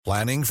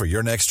Planning for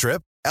your next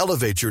trip?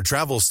 Elevate your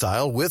travel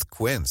style with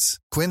Quince.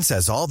 Quince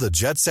has all the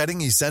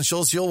jet-setting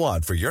essentials you'll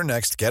want for your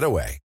next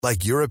getaway,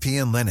 like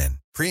European linen,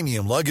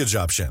 premium luggage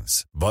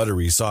options,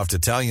 buttery soft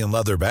Italian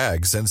leather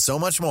bags, and so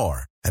much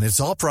more. And it's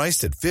all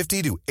priced at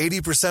 50 to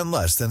 80%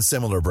 less than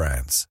similar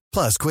brands.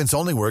 Plus, Quince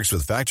only works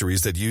with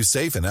factories that use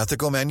safe and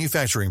ethical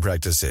manufacturing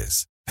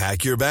practices.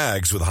 Pack your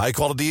bags with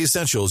high-quality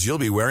essentials you'll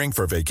be wearing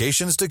for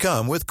vacations to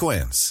come with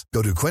Quince.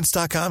 Go to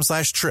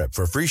quince.com/trip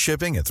for free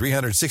shipping and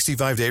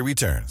 365-day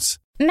returns.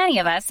 Many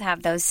of us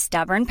have those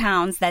stubborn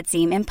pounds that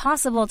seem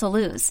impossible to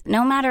lose,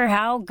 no matter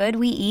how good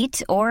we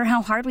eat or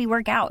how hard we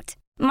work out.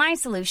 My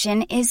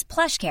solution is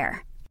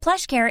PlushCare.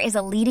 PlushCare is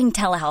a leading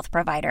telehealth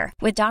provider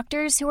with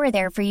doctors who are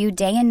there for you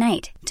day and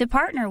night to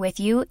partner with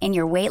you in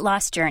your weight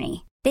loss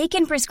journey. They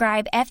can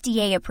prescribe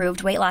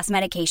FDA-approved weight loss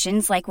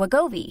medications like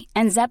Wegovy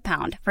and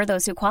Zepbound for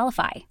those who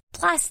qualify.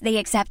 Plus, they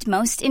accept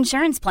most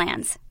insurance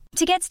plans.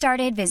 To get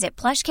started, visit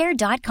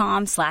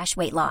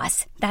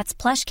plushcare.com/weightloss. That's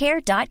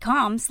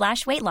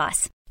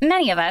plushcare.com/weightloss.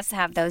 Many of us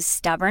have those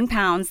stubborn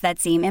pounds that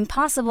seem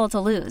impossible to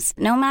lose,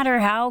 no matter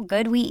how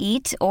good we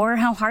eat or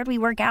how hard we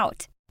work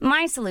out.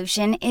 My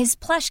solution is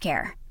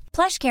PlushCare.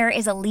 PlushCare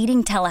is a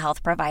leading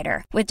telehealth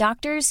provider with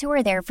doctors who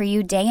are there for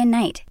you day and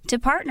night to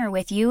partner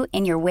with you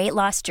in your weight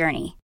loss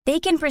journey.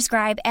 They can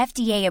prescribe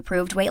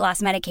FDA-approved weight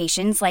loss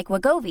medications like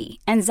Wegovy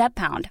and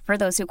Zepbound for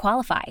those who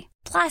qualify.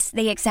 Plus,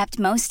 they accept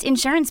most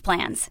insurance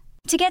plans.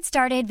 To get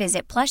started,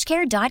 visit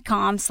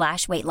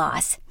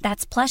plushcare.com/weightloss.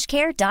 That's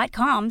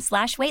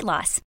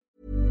plushcare.com/weightloss.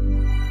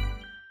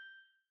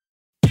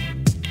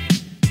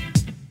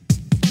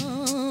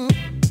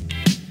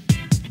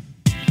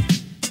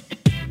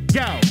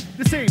 Yo,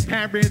 this ain't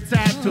parents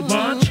out to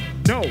lunch.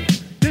 No,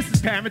 this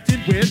is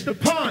parenting with the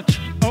punch.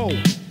 Oh,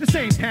 this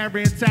ain't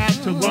parents out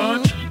to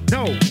lunch.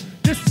 No,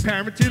 this is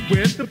parenting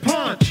with the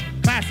punch.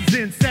 Class is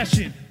in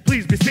session.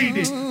 Please be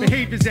seated.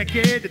 Behaviors that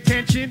get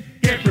attention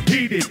get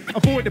repeated.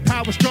 Avoid the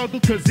power struggle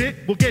cause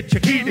it will get you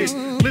heated.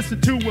 Listen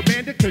to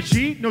Amanda cause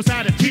she knows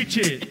how to teach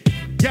it.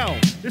 Yo,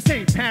 this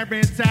ain't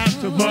parents out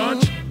to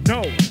lunch.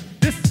 No,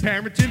 this is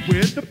parenting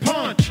with the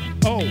punch.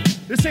 Oh,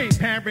 this ain't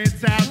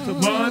parents out to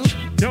lunch.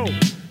 No,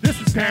 this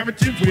is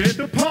parenting with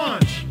the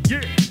punch.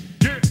 Yeah,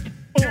 yeah,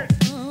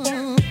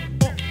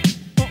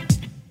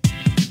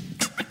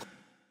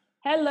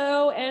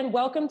 Hello and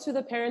welcome to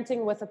the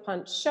Parenting with a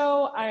Punch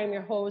show. I am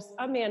your host,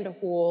 Amanda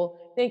Houle.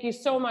 Thank you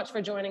so much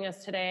for joining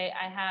us today.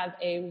 I have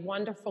a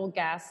wonderful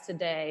guest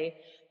today,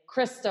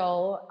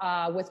 Crystal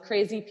with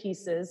Crazy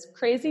Pieces.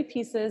 Crazy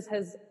Pieces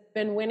has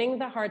been winning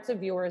the hearts of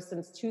viewers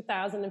since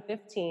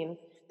 2015.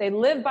 They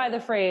live by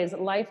the phrase,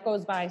 life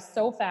goes by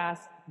so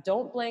fast,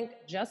 don't blink,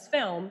 just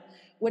film,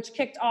 which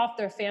kicked off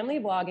their family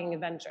vlogging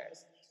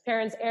adventures.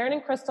 Parents Aaron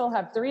and Crystal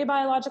have 3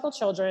 biological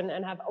children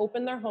and have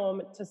opened their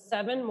home to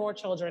 7 more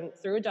children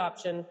through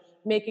adoption,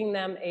 making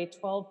them a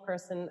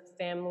 12-person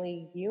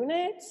family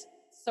unit.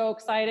 So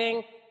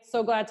exciting.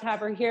 So glad to have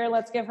her here.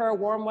 Let's give her a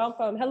warm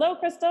welcome. Hello,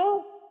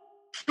 Crystal.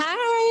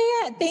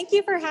 Hi, thank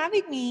you for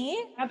having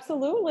me.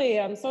 Absolutely.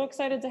 I'm so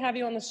excited to have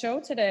you on the show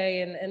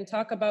today and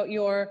talk about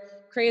your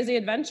crazy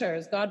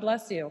adventures. God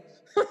bless you.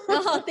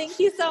 Oh, thank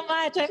you so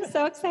much. I'm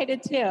so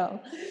excited too.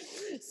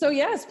 So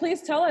yes,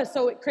 please tell us.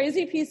 So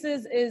Crazy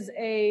Pieces is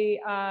a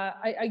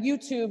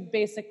YouTube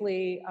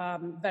basically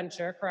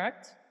venture,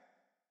 correct?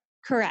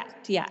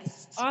 Correct.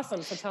 Yes.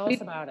 Awesome. So tell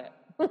us about it.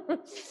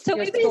 So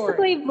we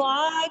basically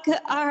vlog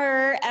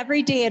our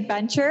everyday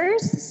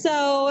adventures.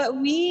 So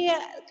we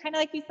kind of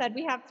like you said,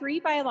 we have 3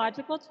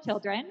 biological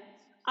children.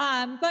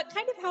 But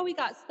kind of how we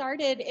got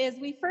started is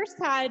we first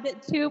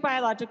had 2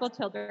 biological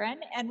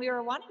children and we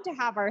were wanting to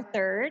have our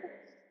 3rd.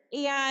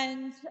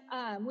 And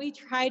we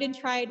tried and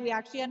tried. We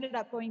actually ended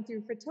up going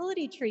through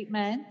fertility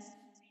treatments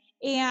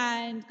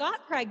and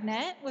got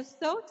pregnant, was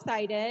so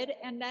excited,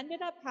 and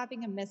ended up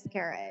having a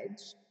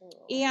miscarriage.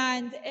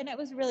 And it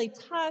was really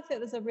tough.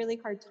 It was a really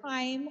hard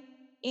time.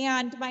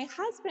 And my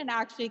husband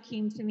actually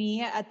came to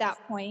me at that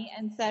point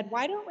and said,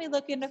 why don't we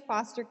look into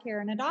foster care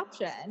and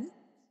adoption?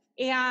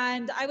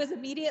 And I was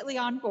immediately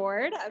on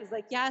board. I was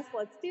like, yes,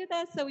 let's do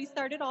this. So we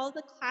started all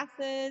the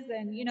classes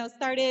and,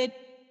 started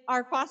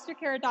our foster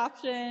care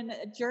adoption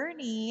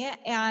journey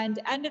and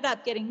ended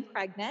up getting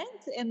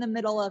pregnant in the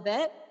middle of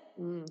it.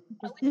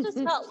 But we just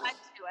felt led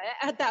to it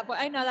at that point.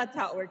 I know that's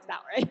how it works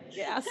out, right?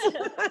 Yes.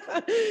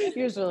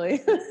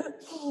 Usually.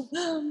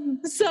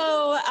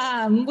 So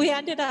we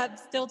ended up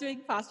still doing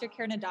foster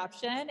care and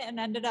adoption and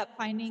ended up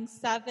finding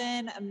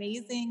 7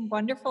 amazing,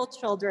 wonderful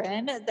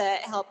children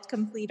that helped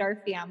complete our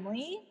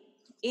family.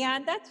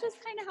 And that's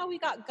just kind of how we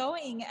got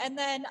going. And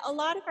then a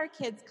lot of our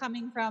kids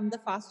coming from the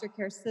foster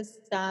care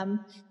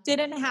system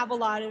didn't have a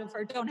lot of,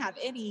 or don't have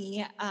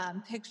any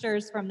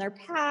pictures from their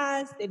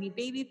past, any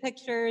baby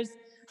pictures.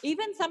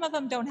 Even some of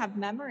them don't have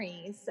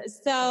memories.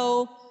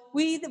 So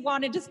we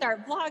wanted to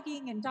start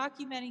vlogging and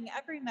documenting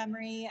every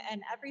memory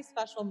and every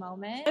special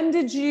moment. When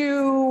did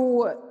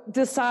you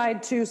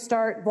decide to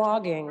start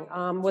vlogging?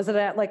 Was it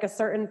at like a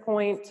certain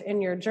point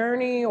in your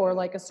journey or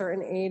like a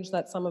certain age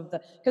that some of the,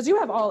 because you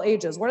have all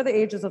ages. What are the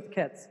ages of the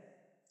kids?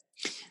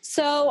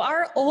 So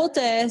our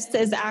oldest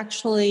is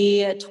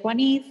actually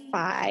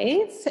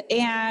 25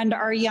 and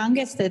our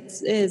youngest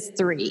is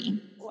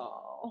 3.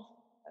 Oh,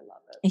 I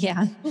love it.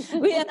 Yeah.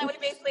 And then we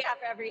basically have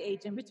every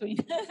age in between.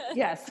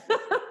 Yes.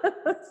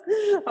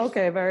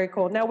 Okay, very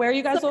cool. Now, where are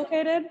you guys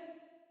located?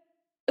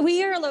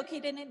 We are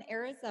located in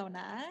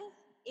Arizona,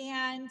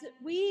 and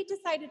we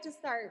decided to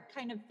start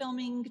kind of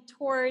filming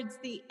towards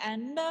the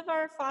end of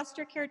our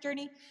foster care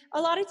journey.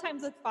 A lot of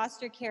times with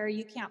foster care,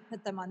 you can't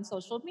put them on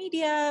social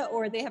media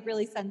or they have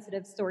really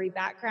sensitive story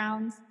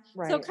backgrounds.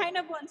 Right. So kind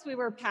of once we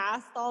were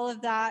past all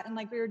of that and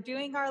like we were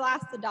doing our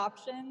last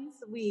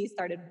adoptions, we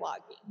started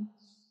vlogging.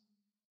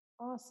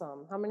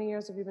 Awesome. How many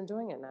years have you been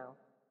doing it now?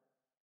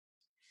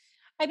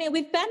 I mean,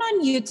 we've been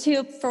on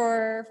YouTube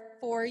for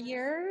 4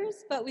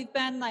 years, but we've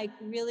been like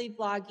really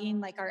vlogging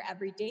like our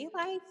everyday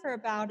life for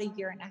about 1.5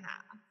 years.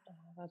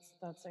 Oh,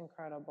 that's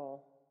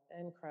incredible.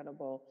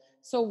 Incredible.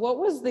 So what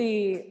was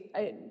did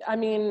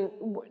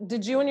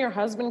you and your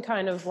husband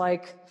kind of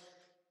like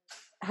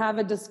have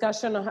a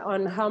discussion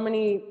on how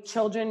many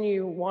children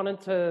you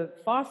wanted to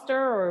foster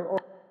or?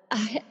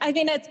 I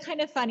mean, it's kind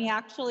of funny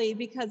actually,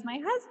 because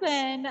my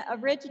husband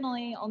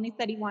originally only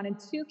said he wanted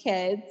 2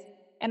 kids.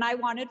 And I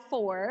wanted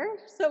 4.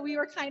 So we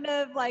were kind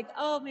of like,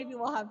 oh, maybe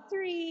we'll have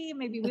 3,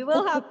 maybe we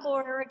will have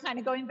 4. We're kind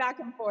of going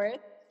back and forth.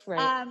 Right.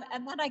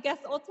 And then I guess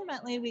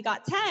ultimately we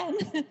got 10.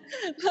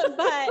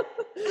 But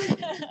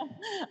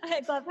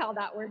I love how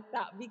that worked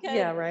out because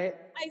I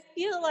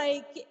feel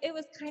like it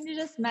was kind of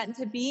just meant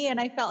to be. And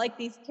I felt like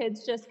these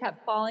kids just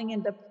kept falling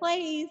into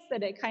place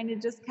and it kind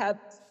of just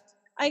kept,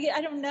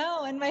 I don't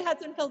know. And my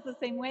husband feels the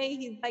same way.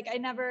 He's like, I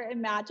never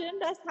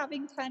imagined us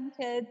having 10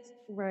 kids,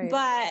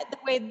 but the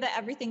way that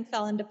everything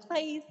fell into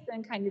place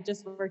and kind of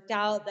just worked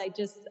out, I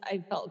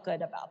felt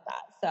good about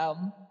that. So.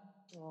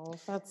 Oh,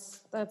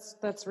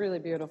 that's really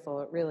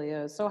beautiful. It really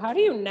is. So how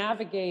do you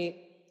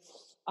navigate,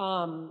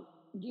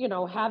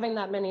 having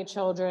that many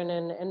children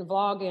and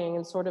vlogging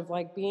and sort of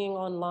like being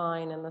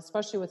online and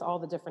especially with all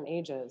the different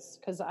ages?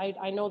 Because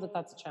I know that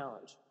that's a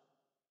challenge.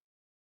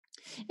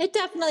 It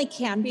definitely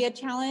can be a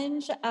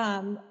challenge.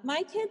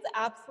 My kids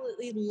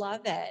absolutely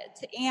love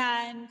it.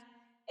 And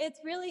it's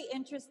really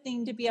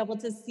interesting to be able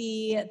to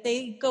see,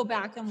 they go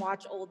back and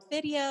watch old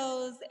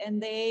videos and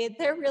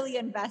they're really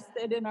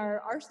invested in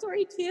our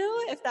story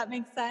too, if that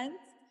makes sense.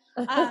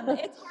 It's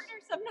harder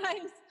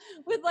sometimes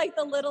with like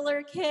the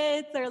littler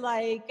kids or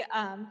like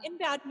in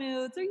bad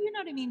moods or you know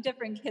what I mean,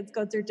 different kids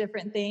go through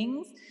different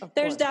things.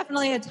 There's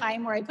definitely a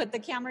time where I put the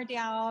camera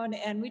down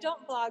and we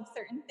don't vlog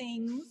certain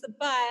things,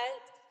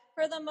 but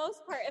for the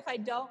most part, if I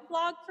don't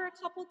vlog for a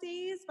couple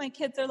days, my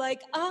kids are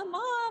like,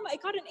 Mom, I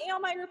got an A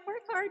on my report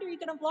card. Are you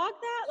going to vlog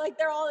that? Like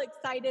they're all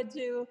excited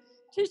to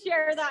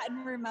share that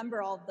and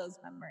remember all of those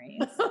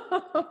memories.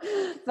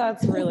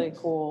 That's really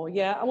cool.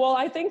 Yeah. Well,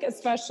 I think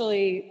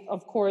especially,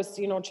 of course,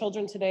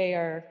 children today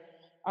are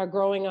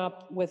growing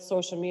up with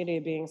social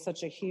media being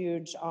such a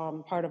huge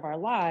part of our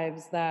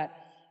lives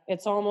that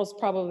it's almost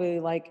probably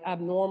like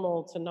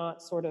abnormal to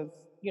not sort of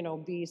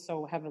be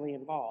so heavily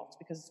involved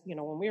because,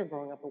 when we were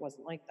growing up, it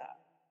wasn't like that.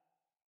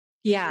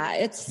 Yeah,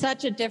 it's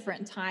such a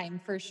different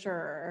time for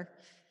sure.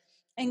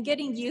 And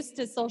getting used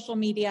to social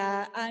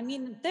media. I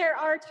mean, there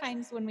are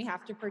times when we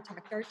have to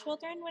protect our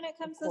children when it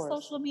comes to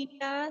social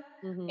media.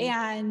 Mm-hmm.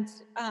 And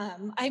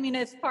I mean,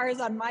 as far as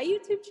on my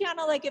YouTube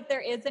channel, like if there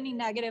is any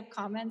negative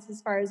comments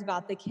as far as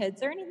about the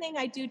kids or anything,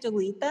 I do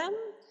delete them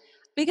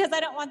because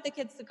I don't want the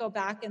kids to go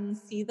back and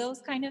see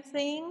those kind of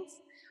things.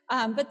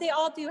 But they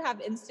all do have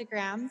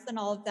Instagrams and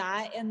all of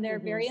that, and they're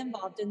very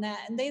involved in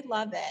that, and they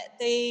love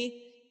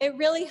it. It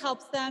really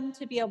helps them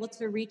to be able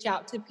to reach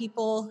out to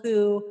people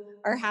who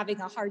are having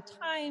a hard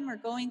time or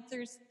going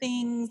through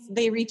things.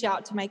 They reach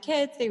out to my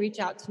kids, they reach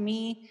out to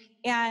me,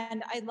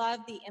 and I love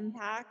the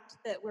impact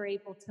that we're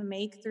able to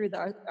make through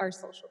our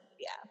social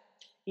media.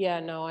 Yeah,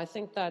 no, I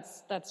think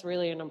that's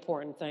really an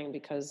important thing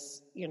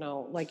because,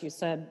 like you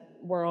said,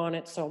 we're on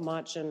it so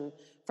much, and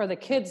for the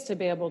kids to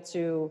be able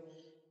to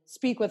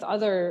speak with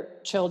other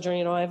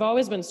children, I've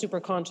always been super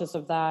conscious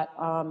of that.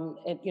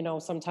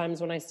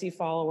 Sometimes when I see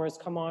followers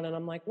come on and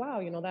I'm like,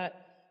 wow,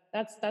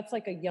 that's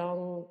like a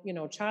young,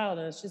 child.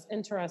 And it's just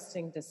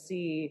interesting to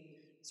see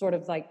sort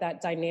of like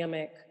that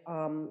dynamic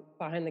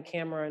behind the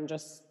camera and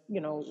just,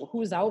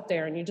 who's out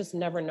there and you just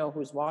never know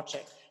who's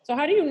watching. So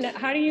how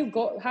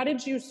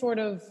did you sort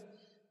of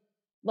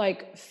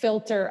like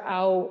filter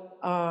out,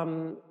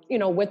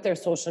 with their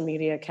social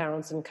media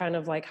accounts and kind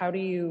of like, how do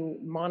you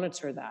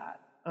monitor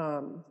that?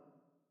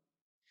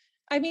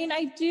 I mean,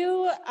 I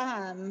do,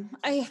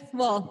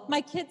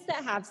 my kids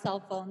that have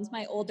cell phones,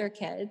 my older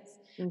kids,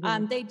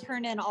 they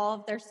turn in all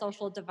of their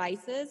social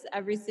devices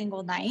every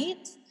single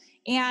night.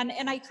 And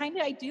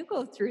I do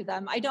go through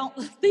them. I don't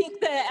think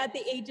that at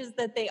the ages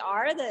that they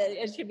are, that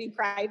it should be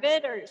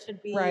private or it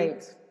should be,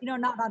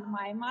 not on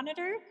my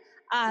monitor.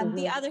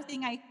 The other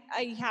thing, I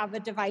have a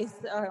device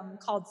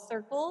called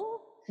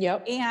Circle.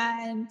 Yep.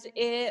 And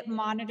it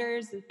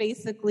monitors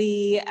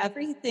basically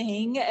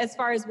everything as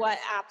far as what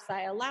apps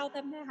I allow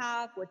them to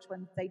have, which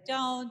ones they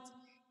don't.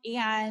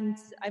 and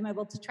I'm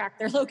able to track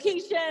their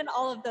location,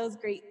 all of those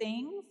great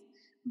things.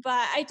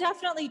 But I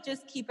definitely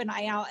just keep an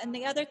eye out. And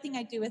the other thing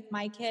I do with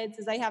my kids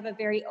is I have a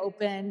very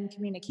open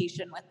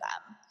communication with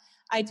them.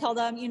 I tell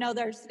them,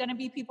 there's going to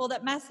be people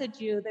that message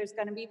you. There's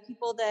going to be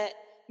people that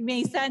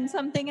may send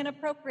something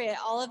inappropriate,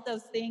 all of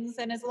those things.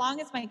 And as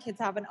long as my kids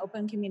have an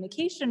open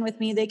communication with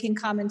me, they can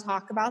come and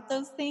talk about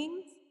those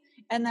things.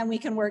 And then we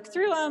can work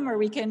through them, or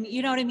we can,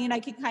 I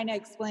can kind of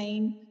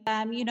explain,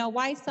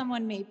 why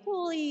someone may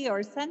bully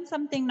or send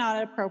something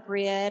not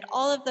appropriate,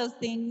 all of those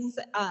things.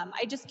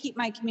 I just keep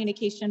my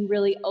communication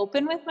really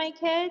open with my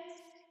kids.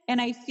 And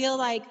I feel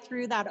like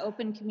through that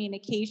open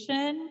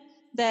communication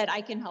that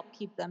I can help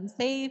keep them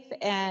safe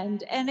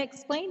and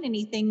explain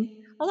anything.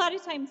 A lot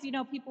of times,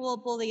 people will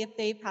bully if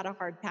they've had a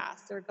hard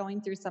past or going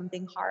through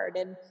something hard.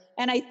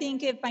 And I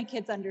think if my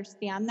kids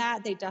understand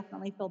that, they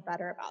definitely feel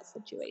better about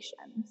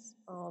situations.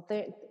 Oh,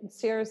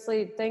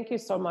 seriously, thank you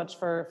so much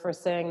for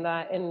saying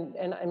that.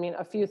 And I mean,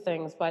 a few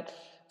things, but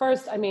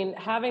first, I mean,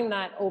 having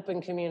that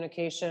open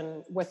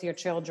communication with your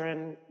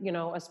children,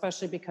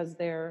 especially because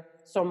they're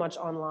so much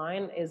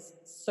online, is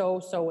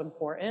so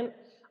important.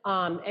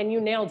 And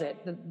you nailed it.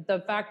 The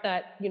fact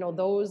that,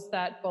 those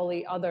that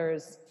bully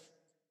others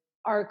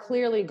are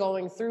clearly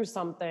going through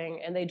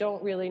something and they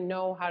don't really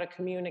know how to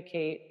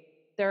communicate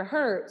their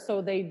hurt.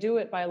 So they do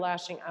it by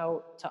lashing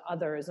out to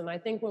others. And I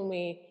think when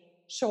we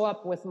show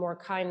up with more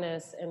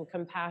kindness and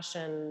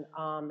compassion,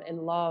 and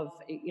love,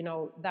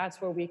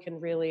 that's where we can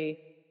really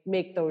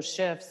make those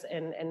shifts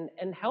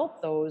and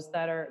help those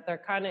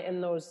they're kind of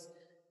in those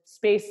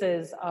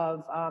spaces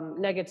of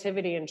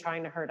negativity and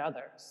trying to hurt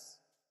others.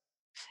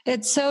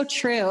 It's so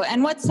true.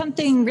 And what's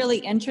something really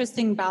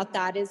interesting about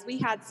that is we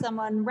had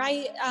someone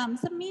write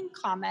some mean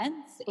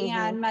comments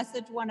and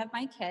message one of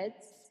my kids.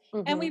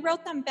 And we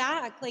wrote them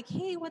back like,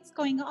 hey, what's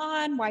going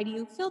on? Why do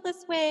you feel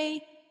this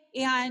way?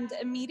 And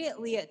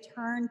immediately it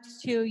turned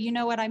to, you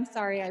know what, I'm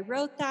sorry I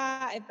wrote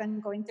that. I've been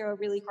going through a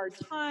really hard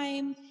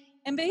time.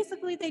 And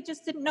basically they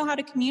just didn't know how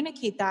to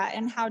communicate that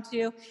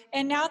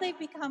and now they've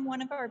become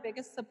one of our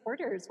biggest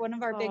supporters, one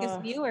of our biggest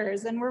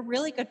viewers. And we're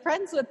really good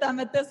friends with them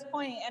at this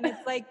point. And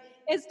it's like,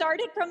 it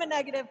started from a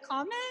negative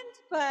comment,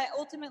 but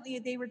ultimately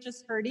they were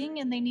just hurting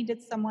and they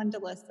needed someone to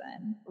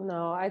listen.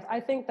 No, I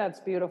think that's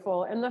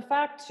beautiful. And the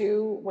fact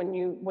too, when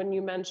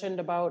you mentioned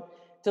about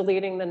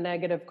deleting the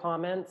negative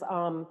comments,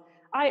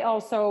 I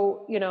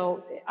also,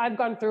 I've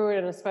gone through it,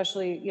 and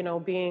especially,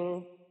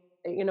 being,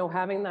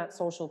 having that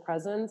social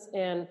presence.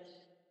 And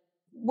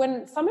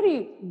when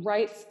somebody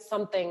writes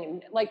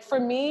something, like for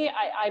me,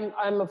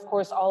 I'm of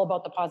course all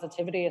about the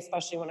positivity,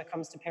 especially when it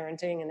comes to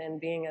parenting and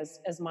being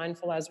as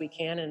mindful as we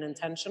can and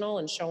intentional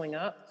and showing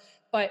up.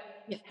 But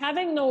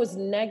having those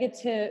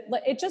negative,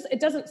 it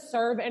doesn't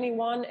serve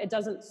anyone. It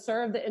doesn't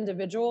serve the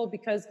individual,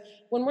 because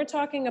when we're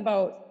talking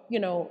about,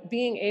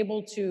 being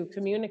able to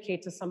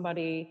communicate to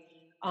somebody,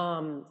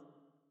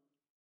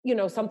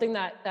 something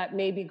that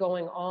may be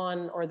going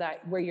on, or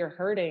that where you're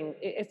hurting,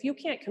 if you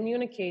can't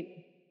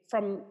communicate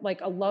from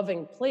like a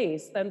loving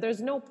place, then there's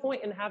no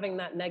point in having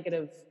that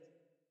negative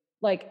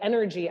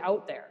energy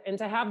out there. And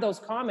to have those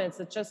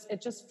comments, it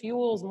just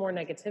fuels more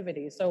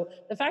negativity. So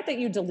the fact that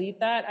you delete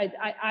that,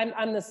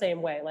 I'm the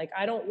same way. Like,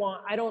 I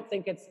don't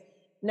think it's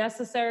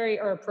necessary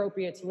or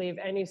appropriate to leave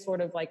any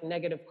sort of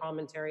negative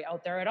commentary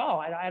out there at all.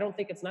 I don't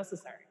think it's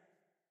necessary.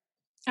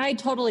 I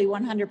totally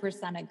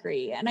 100%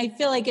 agree. And I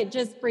feel like it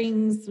just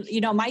brings,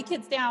 my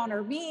kids down,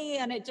 or me.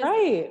 And it just,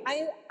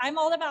 I'm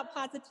all about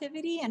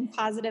positivity and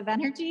positive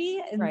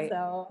energy. And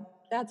so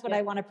that's what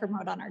I want to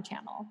promote on our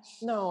channel.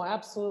 No,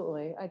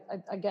 absolutely.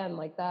 Again,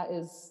 that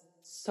is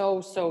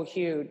so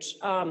huge.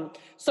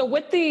 So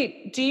with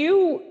the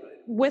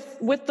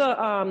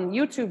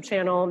YouTube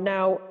channel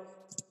now,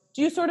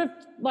 do you sort of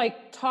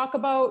talk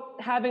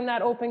about having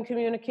that open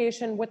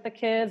communication with the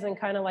kids and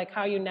kind of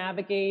how you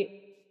navigate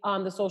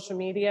the social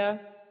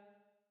media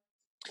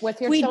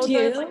with your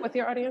children, with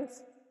your audience?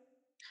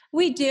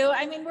 We do.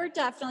 I mean, we're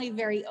definitely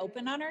very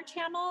open on our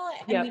channel,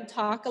 and we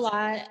talk a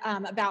lot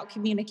about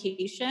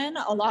communication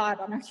a lot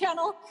on our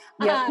channel.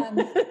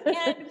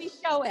 And we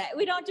show it.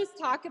 We don't just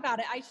talk about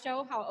it. I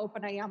show how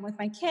open I am with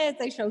my kids.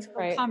 I show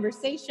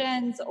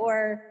conversations,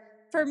 or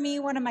for me,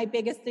 one of my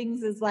biggest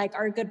things is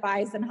our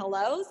goodbyes and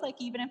hellos.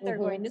 Even if they're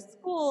going to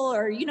school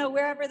or,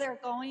 wherever they're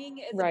going,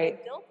 is a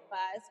big deal to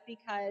us,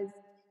 because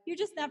you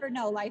just never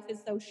know. Life is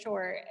so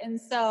short. And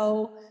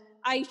so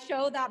I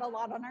show that a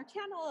lot on our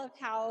channel, of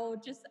how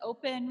just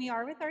open we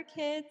are with our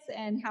kids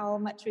and how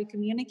much we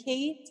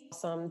communicate.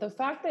 Awesome. The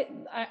fact that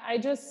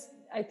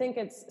I think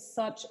it's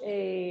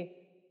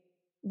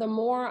the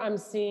more I'm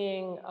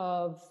seeing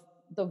of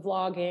the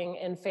vlogging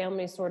and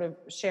families sort of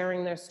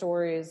sharing their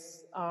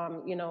stories,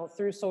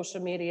 through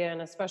social media,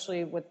 and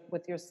especially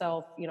with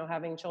yourself,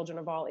 having children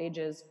of all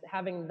ages,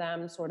 having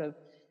them sort of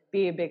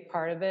be a big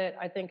part of it,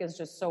 I think is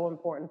just so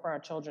important for our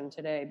children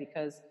today,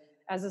 because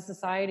as a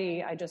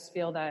society, I just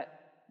feel that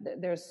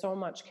there's so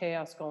much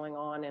chaos going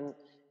on, and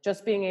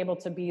just being able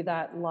to be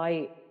that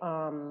light,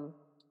 and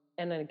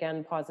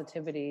again,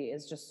 positivity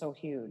is just so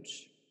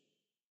huge.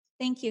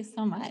 Thank you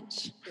so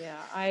much. Yeah,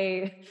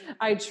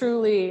 I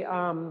truly,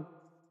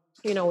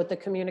 with the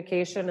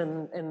communication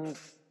and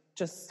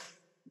just,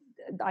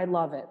 I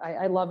love it.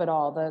 I love it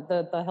all.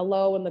 The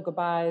hello and the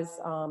goodbyes.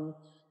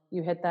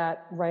 You hit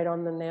that right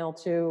on the nail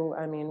too.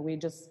 I mean, we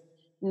just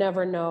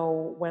never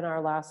know when our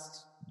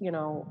last,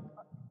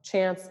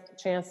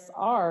 chance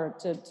are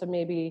to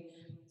maybe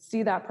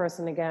see that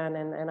person again.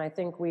 And I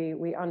think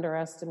we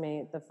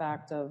underestimate the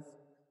fact of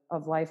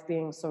life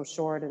being so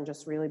short and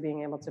just really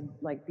being able to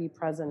like be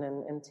present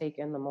and take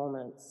in the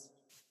moments.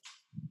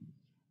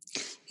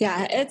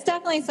 Yeah, it's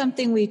definitely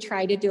something we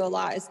try to do a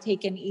lot, is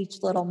take in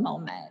each little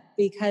moment,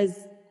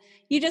 because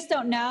you just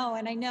don't know.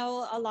 And I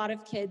know a lot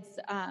of kids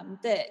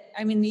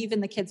even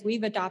the kids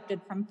we've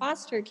adopted from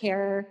foster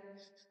care,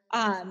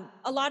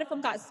 a lot of them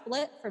got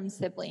split from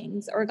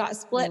siblings or got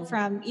split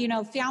from,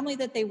 family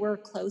that they were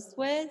close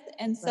with.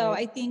 And so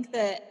I think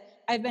that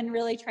I've been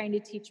really trying to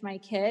teach my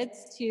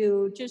kids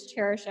to just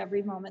cherish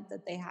every moment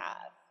that they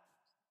have.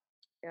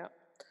 Yeah.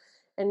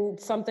 And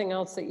something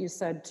else that you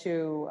said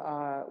too,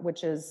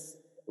 which is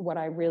what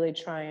I really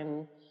try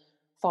and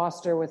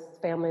foster with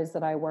families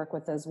that I work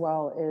with as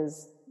well,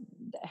 is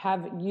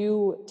have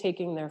you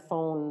taking their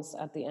phones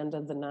at the end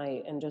of the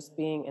night and just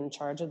being in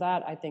charge of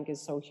that, I think is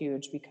so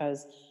huge,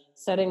 because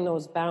setting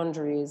those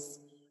boundaries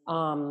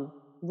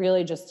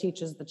really just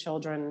teaches the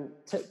children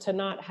to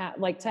not have,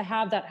 to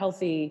have that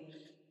healthy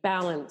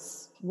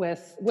balance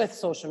with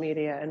social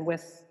media and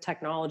with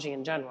technology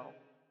in general.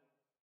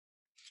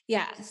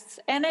 Yes.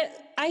 And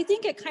I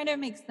think it kind of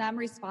makes them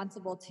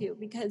responsible too,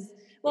 because,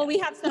 we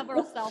have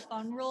several cell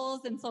phone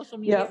rules and social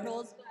media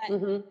rules,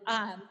 but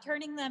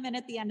turning them in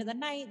at the end of the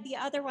night. The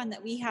other one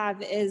that we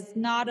have is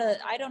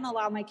I don't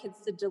allow my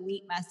kids to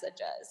delete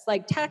messages,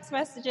 like text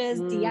messages,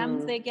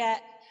 DMs they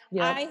get.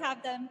 Yep. I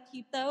have them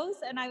keep those.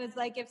 And I was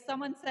like, if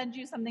someone sends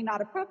you something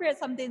not appropriate,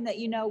 something that,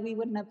 we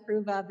wouldn't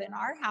approve of in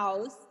our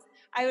house,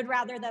 I would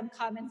rather them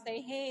come and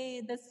say,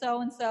 hey, this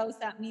so-and-so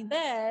sent me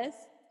this,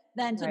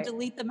 than to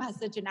delete the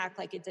message and act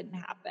like it didn't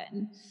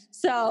happen.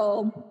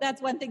 So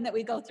that's one thing that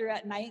we go through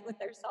at night with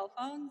their cell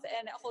phones,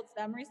 and it holds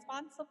them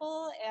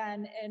responsible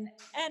and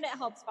it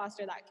helps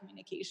foster that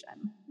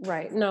communication.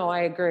 Right. No,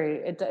 I agree.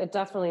 It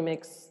definitely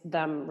makes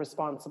them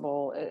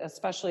responsible,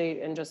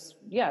 especially in just,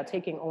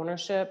 taking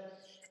ownership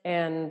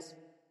and,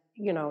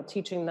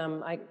 teaching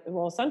them,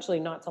 essentially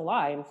not to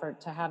lie and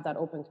to have that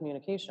open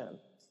communication.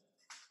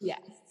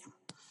 Yes.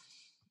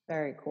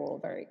 Very cool.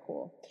 Very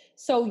cool.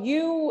 So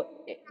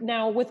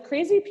now with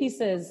Crazy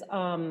Pieces,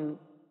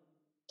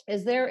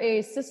 is there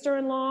a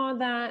sister-in-law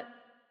that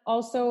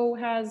also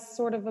has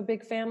sort of a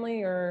big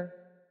family, or?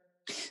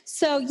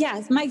 So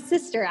yes, my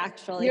sister,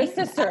 actually. Your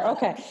sister.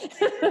 Okay.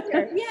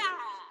 Yeah.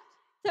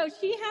 So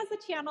she has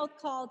a channel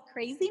called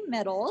Crazy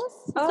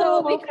Middles.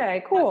 Oh,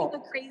 okay. Cool. The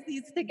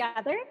crazies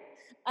together.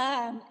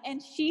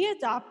 And she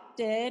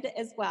adopted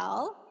as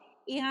well.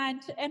 And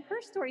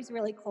her story's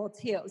really cool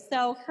too.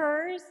 So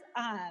hers,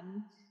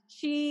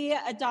 she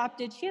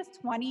has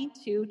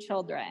 22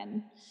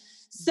 children.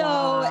 So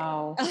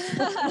wow.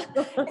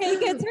 It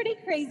gets pretty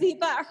crazy,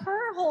 but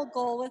her whole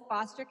goal with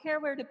foster care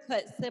were to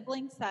put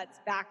sibling sets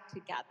back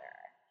together.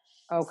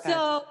 Okay.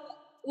 So,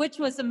 which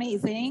was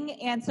amazing.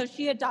 And so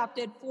she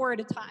adopted 4 at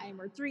a time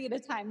or 3 at a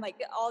time,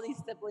 like all these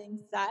sibling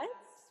sets.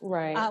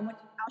 Right. Which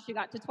now she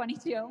got to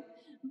 22.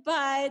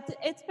 But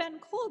it's been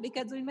cool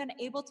because we've been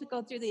able to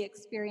go through the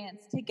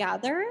experience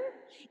together.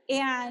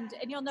 And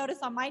you'll notice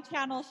on my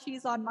channel,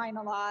 she's on mine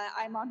a lot.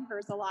 I'm on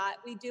hers a lot.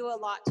 We do a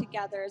lot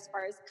together as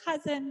far as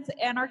cousins,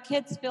 and our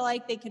kids feel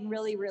like they can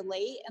really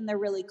relate and they're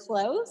really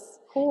close.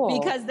 Cool.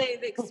 Because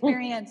they've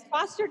experienced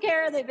foster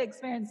care, they've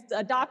experienced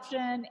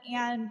adoption,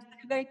 and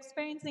they're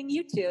experiencing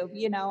YouTube,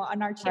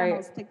 on our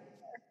channels together.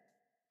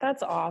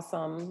 That's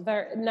awesome.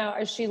 Now,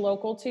 is she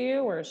local to you,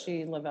 or does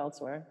she live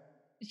elsewhere?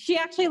 She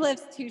actually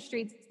lives 2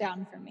 streets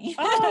down from me.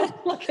 Oh,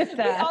 look at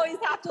that. We always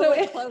have to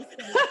live close to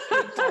each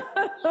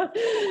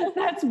other.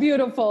 That's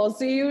beautiful.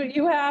 So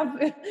you have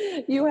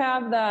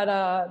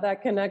that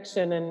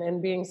connection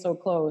and being so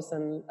close,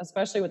 and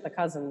especially with the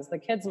cousins. The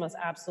kids must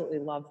absolutely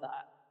love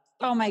that.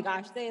 Oh my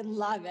gosh, they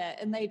love it.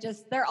 And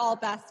they're all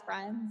best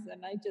friends,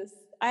 and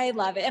I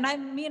love it.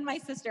 And me and my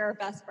sister are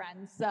best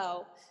friends.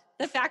 So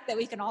the fact that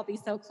we can all be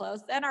so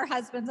close, and our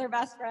husbands are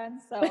best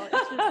friends. So it's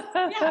just,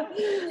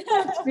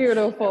 That's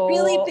beautiful.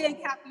 Really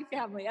big, happy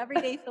family. Every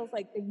day feels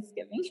like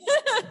Thanksgiving.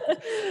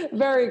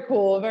 Very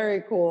cool.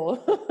 Very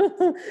cool.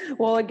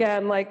 Well,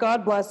 again,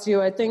 God bless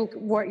you. I think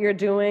what you're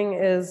doing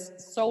is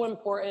so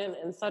important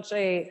and such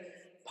a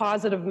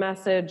positive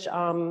message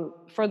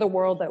for the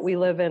world that we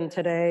live in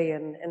today,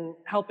 and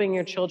helping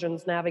your children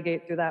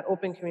navigate through that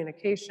open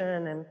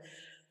communication and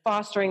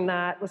fostering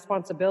that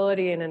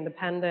responsibility and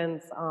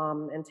independence,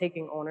 and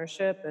taking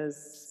ownership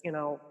is,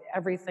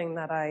 everything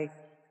that I,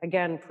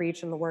 again,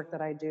 preach in the work that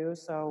I do.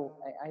 So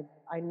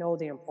I know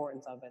the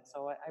importance of it.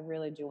 So I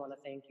really do want to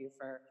thank you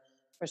for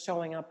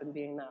showing up and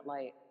being that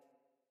light.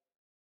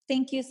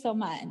 Thank you so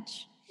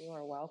much. You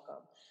are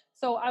welcome.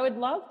 So I would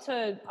love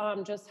to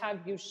just have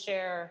you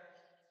share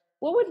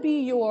What would be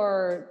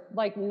your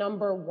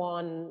number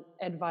one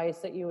advice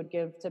that you would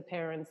give to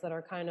parents that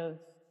are kind of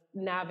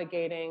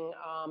navigating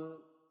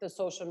the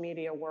social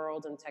media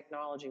world and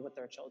technology with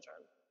their children?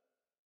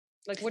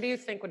 What do you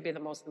think would be the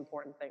most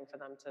important thing for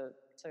them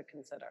to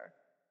consider?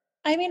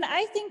 I mean,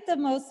 I think the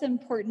most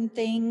important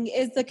thing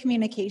is the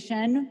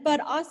communication, but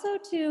also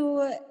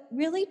to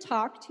really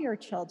talk to your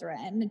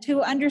children,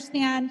 to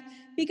understand,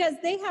 because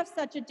they have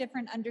such a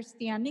different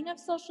understanding of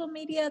social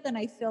media than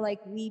I feel like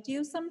we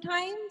do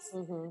sometimes,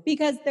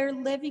 because they're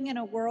living in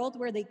a world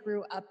where they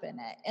grew up in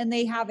it and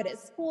they have it at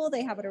school,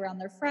 they have it around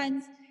their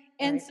friends.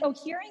 And so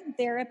hearing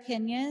their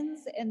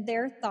opinions and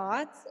their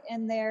thoughts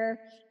and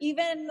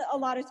even a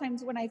lot of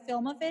times when I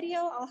film a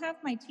video, I'll have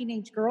my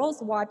teenage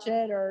girls watch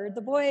it or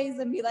the boys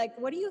and be like,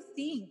 what do you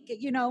think?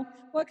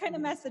 What kind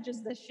of message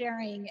is this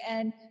sharing?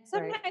 And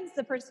sometimes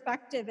the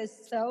perspective is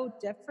so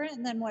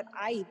different than what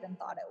I even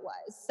thought it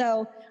was.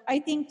 So I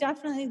think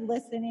definitely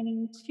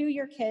listening to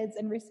your kids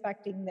and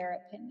respecting their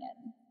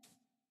opinion.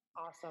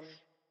 Awesome.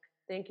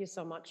 Thank you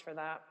so much for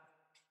that.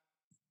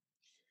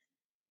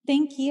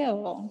 Thank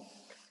you.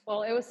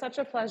 Well, it was such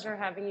a pleasure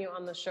having you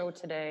on the show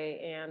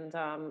today, and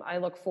I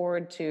look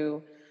forward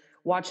to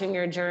watching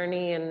your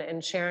journey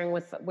and sharing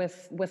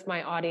with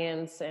my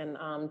audience,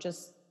 and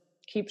just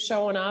keep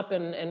showing up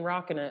and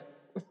rocking it.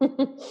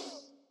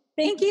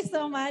 Thank you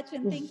so much,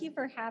 and thank you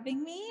for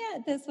having me.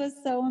 This was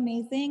so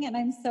amazing, and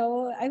I'm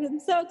so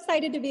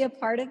excited to be a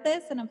part of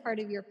this and a part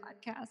of your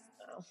podcast.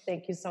 Oh,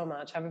 thank you so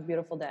much. Have a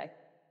beautiful day.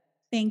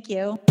 Thank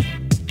you.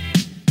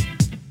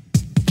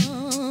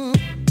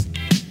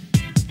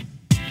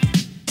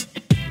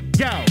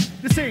 Yo,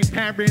 this ain't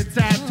parents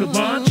out to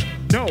lunch.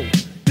 No,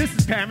 this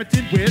is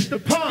parenting with the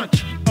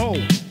punch. Oh,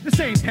 this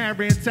ain't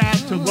parents out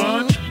to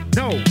lunch.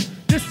 No,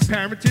 this is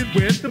parenting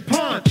with the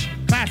punch.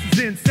 Class is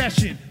in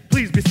session.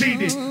 Please be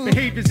seated.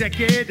 Behaviors that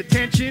get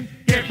attention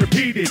get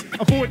repeated.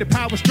 Avoid the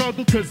power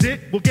struggle cause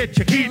it will get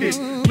you heated.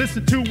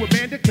 Listen to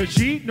Amanda cause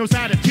she knows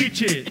how to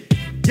teach it.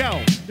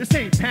 Yo, this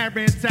ain't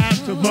parents out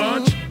to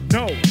lunch.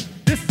 No,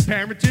 this is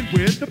parenting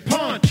with the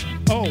punch.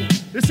 Oh,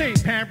 this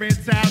ain't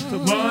parents out to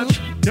lunch.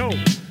 No,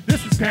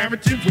 this is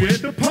parenting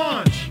with the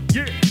punch.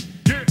 Yeah,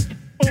 yeah,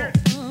 yeah.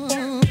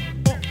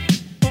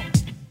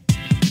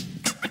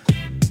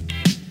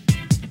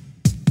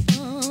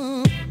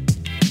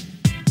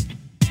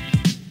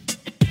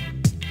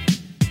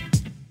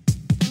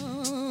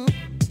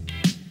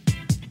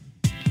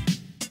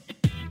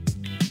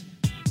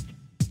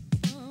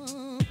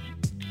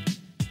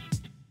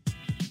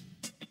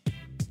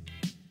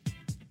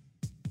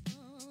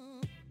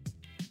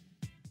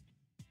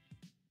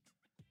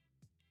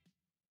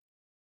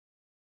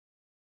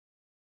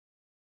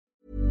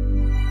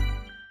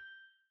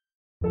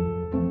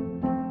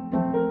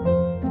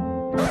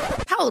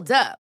 Hold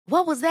up.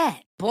 What was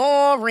that?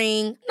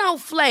 Boring. No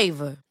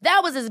flavor.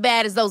 That was as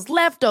bad as those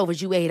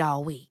leftovers you ate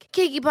all week.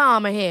 Keke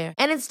Palmer here.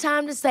 And it's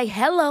time to say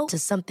hello to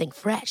something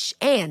fresh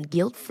and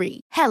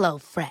guilt-free.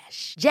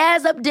 HelloFresh.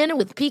 Jazz up dinner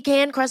with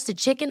pecan-crusted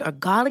chicken or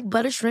garlic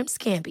butter shrimp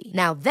scampi.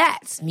 Now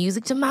that's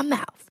music to my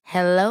mouth.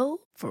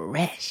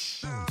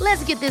 HelloFresh.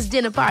 Let's get this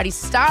dinner party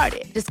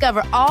started.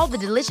 Discover all the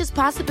delicious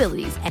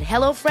possibilities at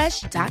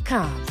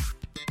HelloFresh.com.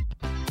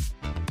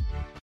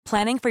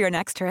 Planning for your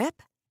next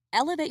trip?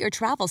 Elevate your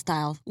travel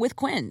style with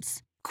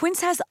Quince.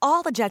 Quince has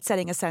all the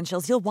jet-setting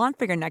essentials you'll want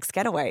for your next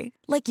getaway,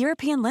 like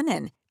European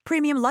linen,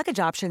 premium luggage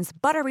options,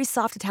 buttery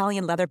soft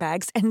Italian leather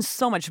bags, and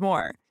so much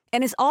more.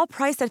 And is all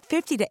priced at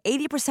 50 to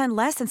 80%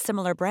 less than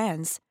similar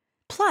brands.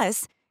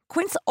 Plus,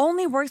 Quince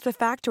only works with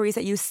factories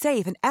that use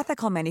safe and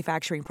ethical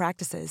manufacturing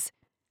practices.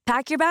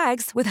 Pack your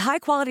bags with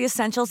high-quality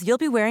essentials you'll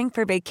be wearing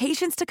for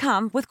vacations to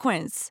come with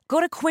Quince.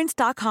 Go to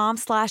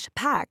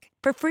quince.com/pack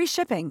for free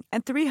shipping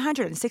and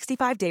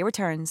 365-day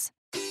returns.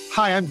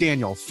 Hi, I'm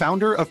Daniel,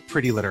 founder of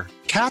Pretty Litter.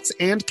 Cats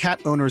and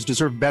cat owners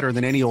deserve better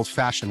than any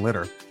old-fashioned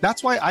litter.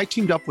 That's why I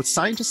teamed up with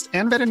scientists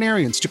and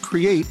veterinarians to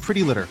create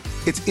Pretty Litter.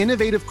 Its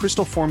innovative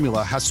crystal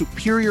formula has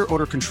superior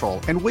odor control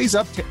and weighs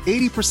up to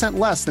 80%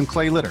 less than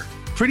clay litter.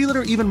 Pretty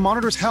Litter even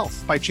monitors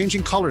health by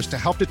changing colors to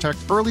help detect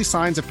early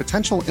signs of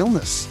potential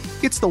illness.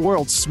 It's the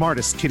world's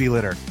smartest kitty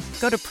litter.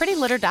 Go to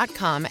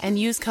prettylitter.com and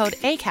use code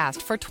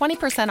ACAST for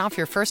 20% off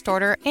your first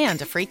order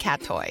and a free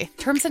cat toy.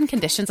 Terms and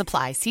conditions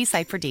apply. See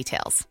site for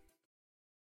details.